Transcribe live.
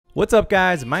What's up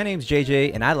guys, my name's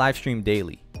JJ and I live stream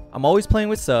daily. I'm always playing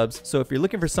with subs, so if you're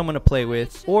looking for someone to play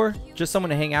with or just someone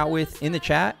to hang out with in the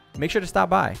chat, make sure to stop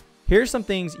by. Here's some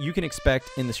things you can expect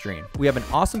in the stream. We have an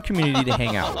awesome community to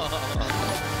hang out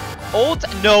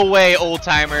with. No way, old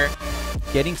timer.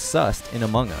 Getting sussed in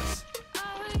Among Us.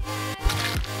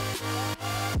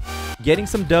 Getting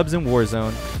some dubs in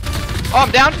Warzone. Oh,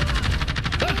 I'm down.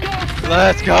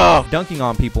 Let's go. Dunking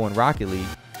on people in Rocket League.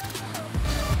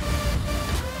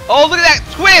 Oh, look at that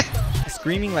twist.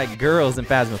 Screaming like girls in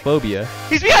Phasmophobia.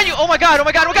 He's behind you. Oh my god, oh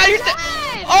my god, oh my god.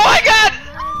 Oh my god.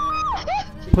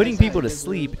 Putting people to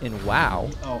sleep in WoW.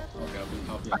 Oh, okay.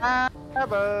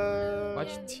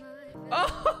 Watch.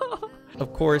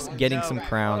 Of course, getting some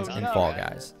crowns in Fall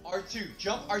Guys. R2,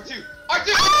 jump, R2, R2!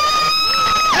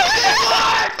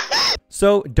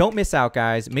 So don't miss out,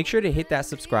 guys. Make sure to hit that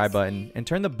subscribe button and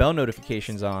turn the bell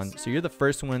notifications on so you're the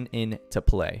first one in to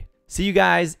play. See you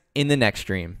guys in the next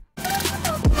stream.